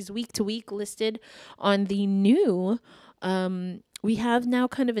weekend. She's week to week listed on the new we have now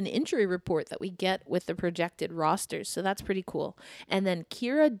kind of an injury report that we get with the projected rosters. So that's pretty cool. And then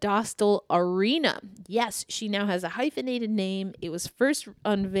Kira Dostal Arena. Yes, she now has a hyphenated name. It was first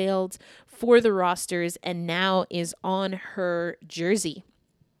unveiled for the rosters and now is on her jersey.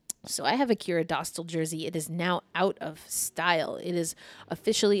 So I have a Kira Dostal jersey. It is now out of style. It is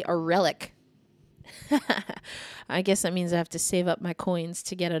officially a relic. I guess that means I have to save up my coins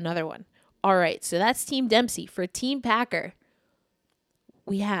to get another one. All right, so that's Team Dempsey. For Team Packer,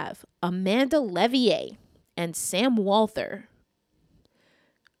 we have Amanda Levier and Sam Walther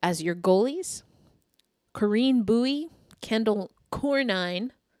as your goalies. Corrine Bowie, Kendall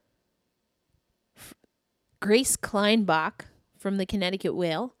Cornine, Grace Kleinbach from the Connecticut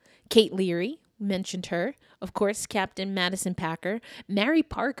Whale, Kate Leary, mentioned her, of course, Captain Madison Packer, Mary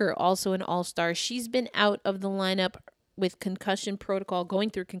Parker, also an all-star. She's been out of the lineup with concussion protocol, going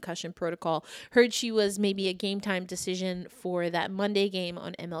through concussion protocol. Heard she was maybe a game time decision for that Monday game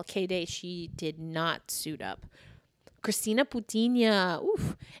on MLK Day. She did not suit up. Christina Putinha,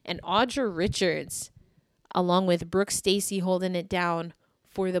 and Audra Richards, along with Brooke Stacy holding it down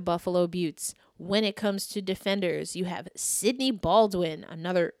for the Buffalo Beauts. When it comes to defenders, you have Sydney Baldwin,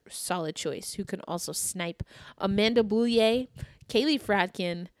 another solid choice, who can also snipe. Amanda Boulier, Kaylee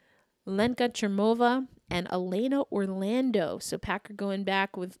Fratkin, Lenka Chermova, and Elena Orlando. So Packer going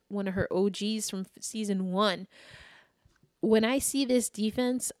back with one of her OGs from season 1. When I see this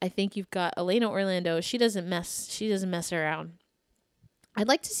defense, I think you've got Elena Orlando. She doesn't mess around. I'd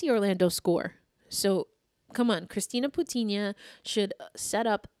like to see Orlando score. So come on, Christina Putinha should set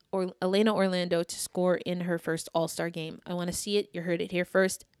up Elena Orlando to score in her first All-Star game. I want to see it. You heard it here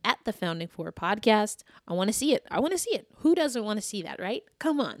first at the Founding Four podcast. I want to see it. Who doesn't want to see that, right?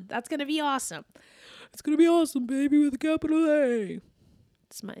 Come on. That's going to be awesome. It's going to be awesome, baby, with a capital A.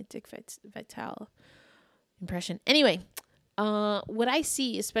 It's my Dick Vitale impression. Anyway, what I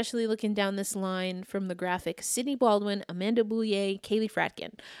see, especially looking down this line from the graphic, Sydney Baldwin, Amanda Boulier, Kaylee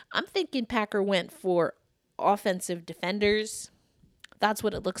Fratkin. I'm thinking Packer went for offensive defenders. That's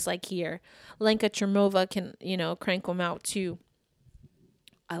what it looks like here. Lenka Chermova can, crank them out too.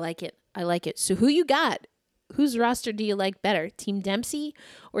 I like it. So who you got? Whose roster do you like better? Team Dempsey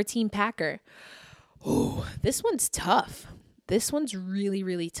or Team Packer? Oh, this one's tough. This one's really,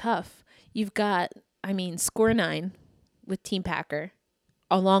 really tough. You've got, score 9 with Team Packer,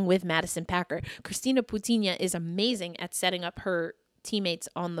 along with Madison Packer. Christina Putinha is amazing at setting up her teammates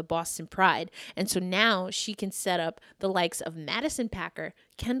on the Boston Pride. And so now she can set up the likes of Madison Packer,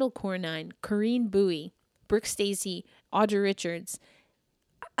 Kendall Cornine, Corrine Bowie, Brooke Stacy, Audra Richards.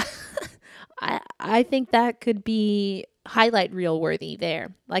 I think that could be highlight reel worthy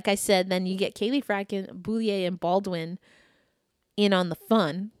there. Like I said, then you get Kaylee Fratkin, Boulier, and Baldwin in on the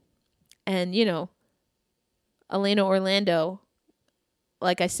fun. And, Elena Orlando,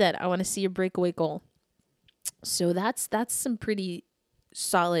 like I said, I want to see a breakaway goal. So that's some pretty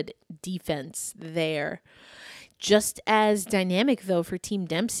solid defense there. Just as dynamic, though, for Team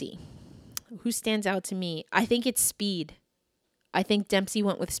Dempsey. Who stands out to me? I think it's speed. I think Dempsey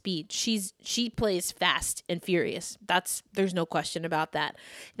went with speed. She plays fast and furious. There's no question about that.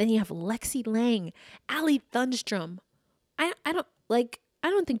 Then you have Lexi Lang, Ali Thunstrom. I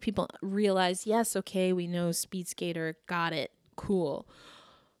don't think people realize, yes, okay, we know speed skater, got it, cool.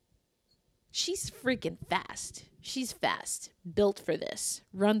 She's freaking fast. She's fast, built for this,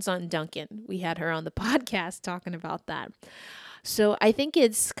 runs on Duncan. We had her on the podcast talking about that. So I think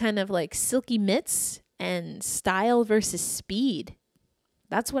it's kind of like silky mitts and style versus speed.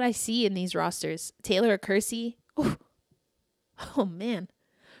 That's what I see in these rosters. Taylor Kersey. Oh man.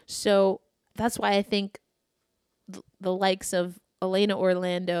 So that's why I think the likes of Elena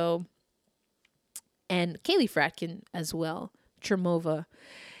Orlando and Kaylee Fratkin as well, Chermova,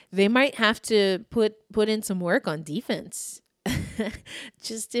 they might have to put in some work on defense.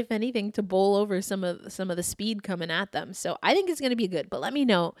 Just if anything to bowl over some of the speed coming at them. So I think it's going to be good. But let me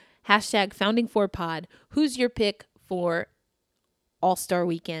know. #Founding4Pod. Who's your pick for All-Star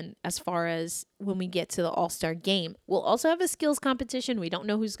weekend as far as when we get to the All-Star game? We'll also have a skills competition. We don't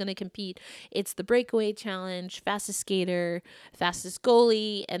know who's going to compete. It's the breakaway challenge, fastest skater, fastest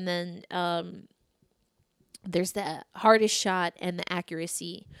goalie, and then there's the hardest shot and the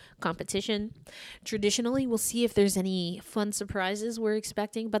accuracy competition. Traditionally, we'll see if there's any fun surprises we're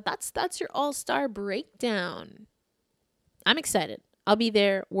expecting, but that's your All-Star breakdown. I'm excited. I'll be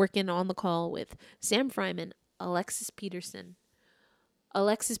there working on the call with Sam Fryman, Alexis Pearson,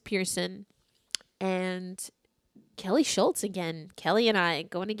 and Kelly Schultz again. Kelly and I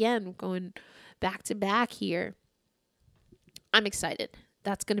going back to back here. I'm excited.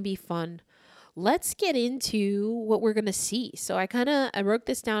 That's going to be fun. Let's get into what we're going to see. So I wrote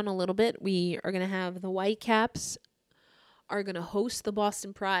this down a little bit. We are going to have the Whitecaps are going to host the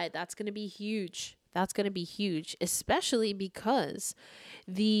Boston Pride. That's going to be huge. Especially because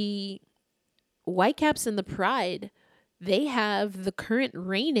the Whitecaps and the Pride, they have the current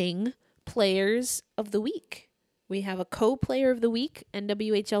reigning players of the week. We have a co-player of the week,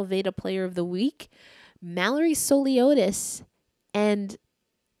 NWHL Veda player of the week, Mallory Soliotis, and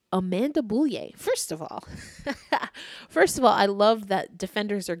Amanda Boulier. First of all, I love that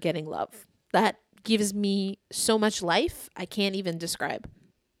defenders are getting love. That gives me so much life I can't even describe.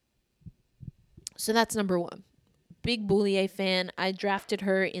 So that's number one. Big Boulier fan. I drafted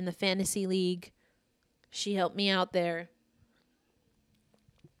her in the fantasy league. She helped me out there.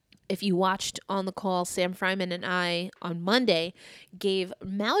 If you watched on the call, Sam Fryman and I on Monday gave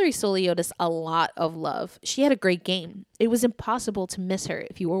Mallory Soliotis a lot of love. She had a great game. It was impossible to miss her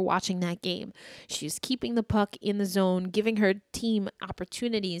if you were watching that game. She was keeping the puck in the zone, giving her team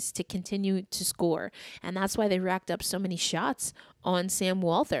opportunities to continue to score. And that's why they racked up so many shots on Sam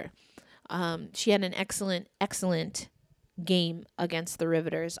Walther. She had an excellent game against the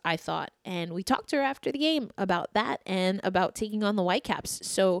Riveters, I thought. And we talked to her after the game about that and about taking on the Whitecaps.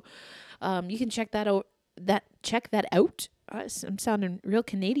 So you can check that out. I'm sounding real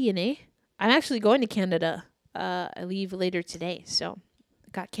Canadian, eh? I'm actually going to Canada. I leave later today, so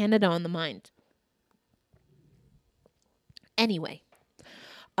got Canada on the mind. Anyway,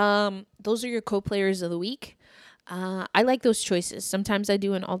 those are your co-players of the week. I like those choices. Sometimes I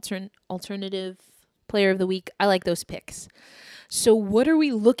do an alternative player of the week. I like those picks. So what are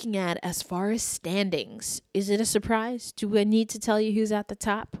we looking at as far as standings? Is it a surprise? Do I need to tell you who's at the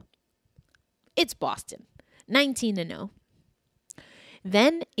top? It's Boston, 19-0.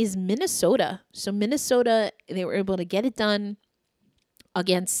 Then is Minnesota. So Minnesota, they were able to get it done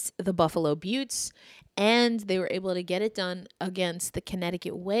against the Buffalo Beauts, and they were able to get it done against the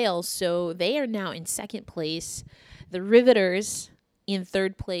Connecticut Whales. So they are now in second place. The Riveters in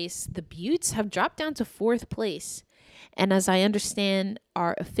third place. The Beauts have dropped down to fourth place, and as I understand,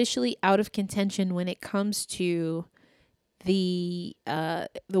 are officially out of contention when it comes to the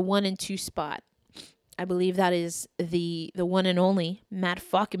 1 and 2 spot. I believe that is the one and only Matt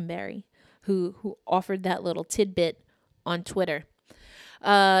Falkenberry who offered that little tidbit on Twitter.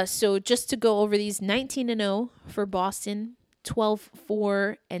 So just to go over these, 19-0 for Boston,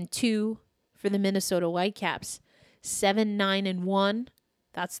 12-4-2 for the Minnesota Whitecaps, 7-9-1.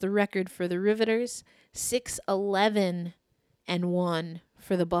 That's the record for the Riveters. 6-11-1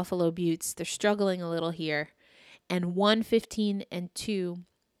 for the Buffalo Beauts. They're struggling a little here. And 1-15-2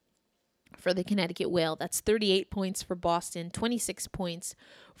 for the Connecticut Whale. That's 38 points for Boston, 26 points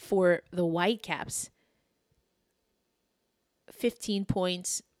for the Whitecaps. 15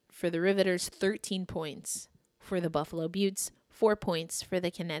 points for the Riveters, 13 points for the Buffalo Beauts, 4 points for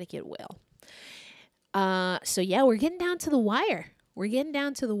the Connecticut Whale. So yeah, we're getting down to the wire. We're getting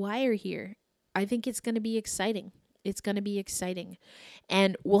down to the wire here. I think it's going to be exciting. It's going to be exciting.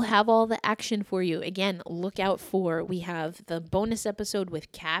 And we'll have all the action for you. Again, look out for, we have the bonus episode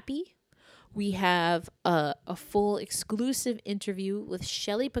with Cappy. We have a full exclusive interview with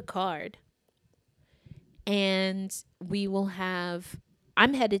Shelly Picard. And we will have,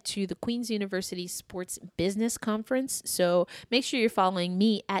 I'm headed to the Queen's University Sports Business Conference. So make sure you're following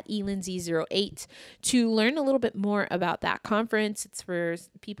me at elindsay08 to learn a little bit more about that conference. It's for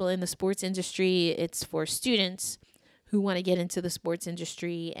people in the sports industry. It's for students who want to get into the sports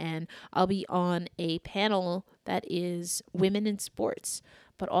industry. And I'll be on a panel that is women in sports,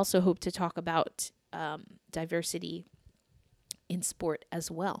 but also hope to talk about diversity in sport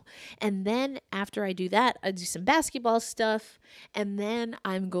as well. And then after I do that, I do some basketball stuff, and then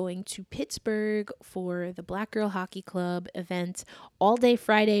I'm going to Pittsburgh for the Black Girl Hockey Club event all day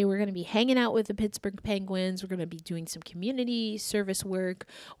Friday. We're going to be hanging out with the Pittsburgh Penguins. We're going to be doing some community service work.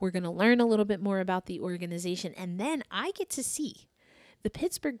 We're going to learn a little bit more about the organization, and then I get to see the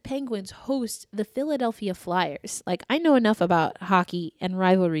Pittsburgh Penguins host the Philadelphia Flyers. Like, I know enough about hockey and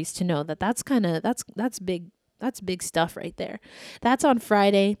rivalries to know that that's big. That's big stuff right there. That's on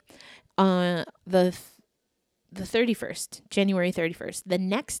Friday, the 31st, January 31st. The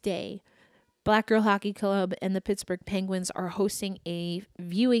next day, Black Girl Hockey Club and the Pittsburgh Penguins are hosting a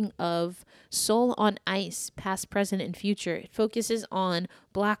viewing of Soul on Ice, Past, Present, and Future. It focuses on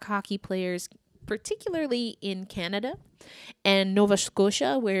Black hockey players, particularly in Canada and Nova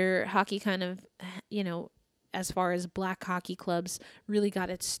Scotia, where hockey kind of, as far as Black hockey clubs really got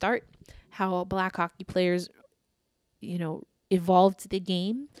its start, how Black hockey players evolved the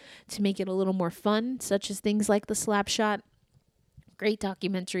game to make it a little more fun, such as things like the slap shot. Great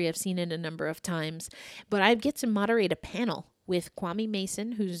documentary. I've seen it a number of times. But I get to moderate a panel with Kwame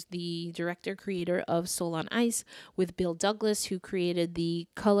Mason, who's the director, creator of Soul on Ice, with Bill Douglas, who created the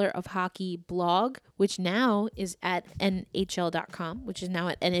Color of Hockey blog, which now is at NHL.com, which is now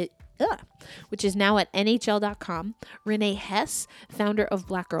at NHL.com. Renee Hess, founder of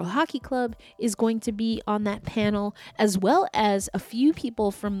Black Girl Hockey Club, is going to be on that panel, as well as a few people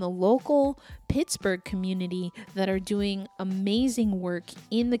from the local Pittsburgh community that are doing amazing work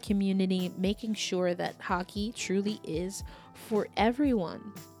in the community, making sure that hockey truly is for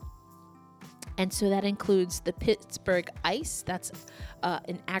everyone. And so that includes the Pittsburgh Ice. That's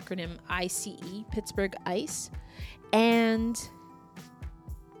an acronym, ICE, Pittsburgh Ice. And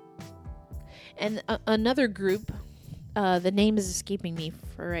another group, the name is escaping me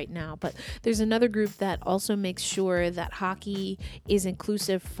for right now, but there's another group that also makes sure that hockey is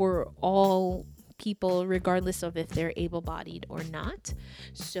inclusive for all people, regardless of if they're able-bodied or not.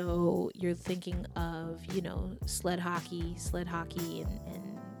 So you're thinking of, sled hockey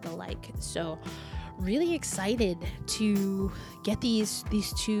and the like. So really excited to get these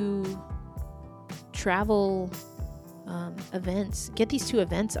two travel events, get these 2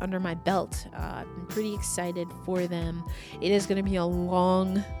 events under my belt. I'm pretty excited for them. It is going to be a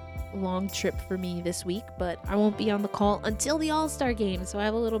long trip for me this week, but I won't be on the call until the All-Star game, so I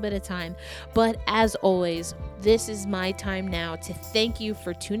have a little bit of time. But as always, this is my time now to thank you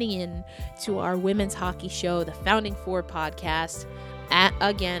for tuning in to our women's hockey show, the Founding Four podcast.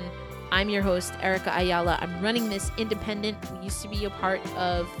 Again, I'm your host, Erica Ayala. I'm running this independent. We used to be a part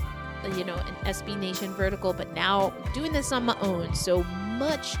of an SB Nation vertical, but now doing this on my own. So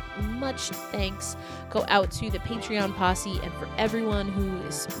much thanks go out to the Patreon posse and for everyone who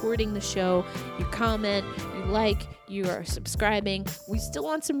is supporting the show. You comment, you like, you are subscribing. We still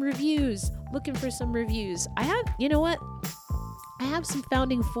want some reviews. Looking for some reviews. I have some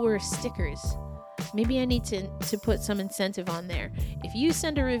Founding Four stickers. Maybe I need to put some incentive on there. If you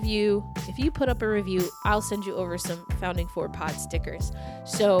send a review, if you put up a review, I'll send you over some Founding Four pod stickers.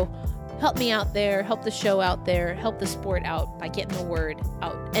 So help me out there, help the show out there, help the sport out by getting the word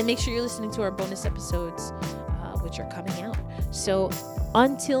out. And make sure you're listening to our bonus episodes, which are coming out. So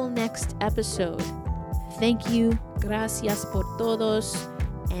until next episode, thank you, gracias por todos,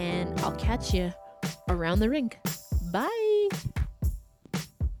 and I'll catch you around the rink. Bye.